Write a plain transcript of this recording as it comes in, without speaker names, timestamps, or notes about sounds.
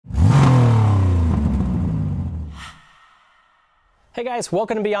Hey guys,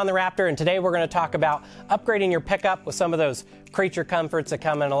 welcome to Beyond the Raptor, and today we're going to talk about upgrading your pickup with some of those creature comforts that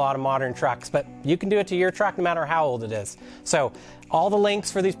come in a lot of modern trucks, but you can do it to your truck no matter how old it is. So all the links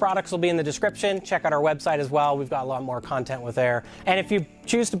for these products will be in the description. Check out our website as well. We've got a lot more content with there. And if you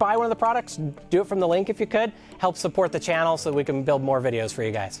choose to buy one of the products, do it from the link if you could. Help support the channel so we can build more videos for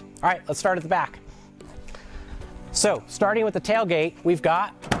you guys. All right, let's start at the back. So starting with the tailgate, we've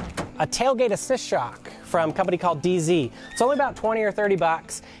got a tailgate assist shock from a company called DeeZee. It's only about 20 or 30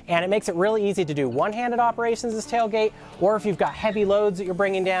 bucks, and it makes it really easy to do one-handed operations as tailgate, or if you've got heavy loads that you're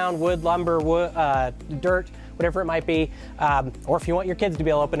bringing down, wood, lumber, dirt, whatever it might be, or if you want your kids to be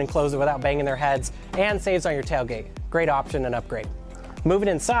able to open and close it without banging their heads, and saves on your tailgate. Great option and upgrade. Moving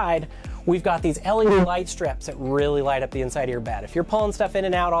inside, we've got these LED light strips that really light up the inside of your bed. If you're pulling stuff in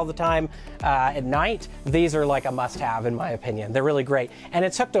and out all the time at night, these are like a must-have in my opinion. They're really great. And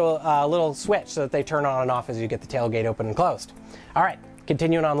it's hooked to a little switch so that they turn on and off as you get the tailgate open and closed. All right,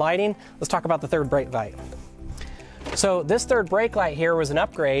 continuing on lighting, let's talk about the third brake light. So this third brake light here was an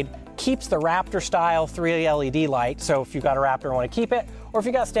upgrade, keeps the Raptor Style 3 LED light. So if you've got a Raptor and want to keep it, or if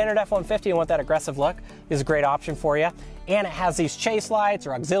you got standard F-150 and want that aggressive look, this is a great option for you. And it has these chase lights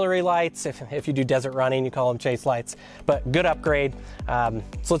or auxiliary lights. If you do desert running, you call them chase lights, but good upgrade. So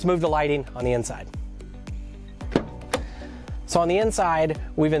let's move to lighting on the inside. So on the inside,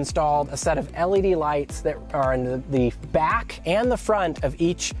 we've installed a set of LED lights that are in the back and the front of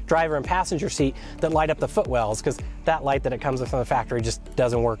each driver and passenger seat that light up the footwells, because that light that it comes with from the factory just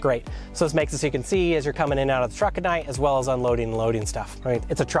doesn't work great. So this makes it so you can see as you're coming in and out of the truck at night, as well as unloading and loading stuff. Right?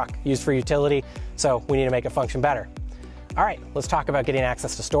 It's a truck used for utility, so we need to make it function better. All right, let's talk about getting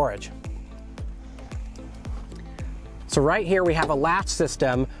access to storage. So right here we have a latch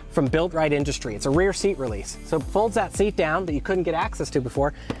system from BuiltRight Industry. It's a rear seat release. So it folds that seat down that you couldn't get access to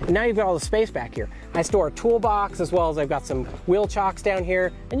before, and now you've got all the space back here. I store a toolbox, as well as I've got some wheel chocks down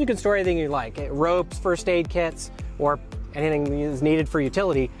here, and you can store anything you like. Ropes, first aid kits, or anything that is needed for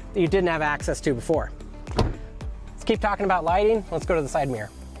utility that you didn't have access to before. Let's keep talking about lighting. Let's go to the side mirror.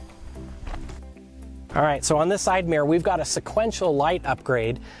 All right, so on this side mirror, we've got a sequential light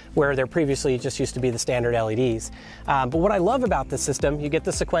upgrade where there previously just used to be the standard LEDs. But what I love about this system, you get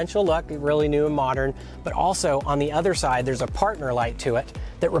the sequential look, really new and modern, but also on the other side, there's a partner light to it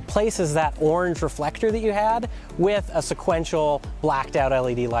that replaces that orange reflector that you had with a sequential blacked out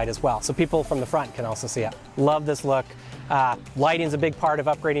LED light as well. So people from the front can also see it. Love this look. Lighting's a big part of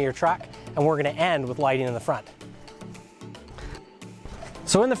upgrading your truck, and we're gonna end with lighting in the front.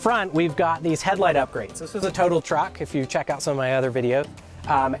 So in the front, we've got these headlight upgrades. This is a total truck, if you check out some of my other videos.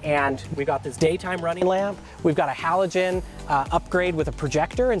 And we've got this daytime running lamp. We've got a halogen upgrade with a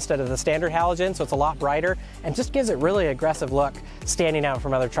projector instead of the standard halogen, so it's a lot brighter, and just gives it really aggressive look, standing out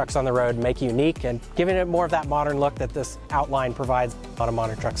from other trucks on the road, make it unique, and giving it more of that modern look that this outline provides a lot of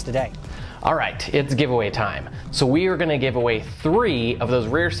modern trucks today. All right, it's giveaway time. So we are gonna give away 3 of those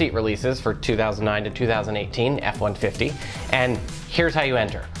rear seat releases for 2009 to 2018 F-150. And here's how you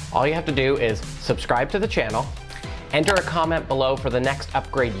enter. All you have to do is subscribe to the channel, enter a comment below for the next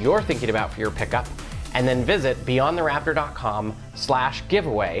upgrade you're thinking about for your pickup, and then visit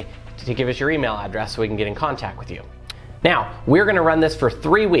beyondtheraptor.com/giveaway to give us your email address so we can get in contact with you. Now, we're gonna run this for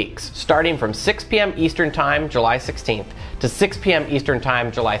 3 weeks, starting from 6 p.m. Eastern Time, July 16th, to 6 p.m. Eastern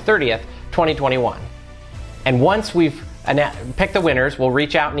Time, July 30th, 2021. And once we've picked the winners, we'll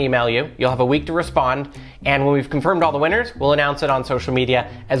reach out and email you. You'll have a week to respond, and when we've confirmed all the winners, we'll announce it on social media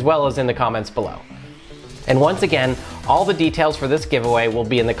as well as in the comments below. And once again, all the details for this giveaway will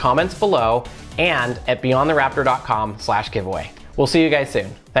be in the comments below and at beyondtheraptor.com/giveaway. We'll see you guys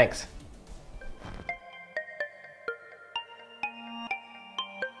soon. Thanks.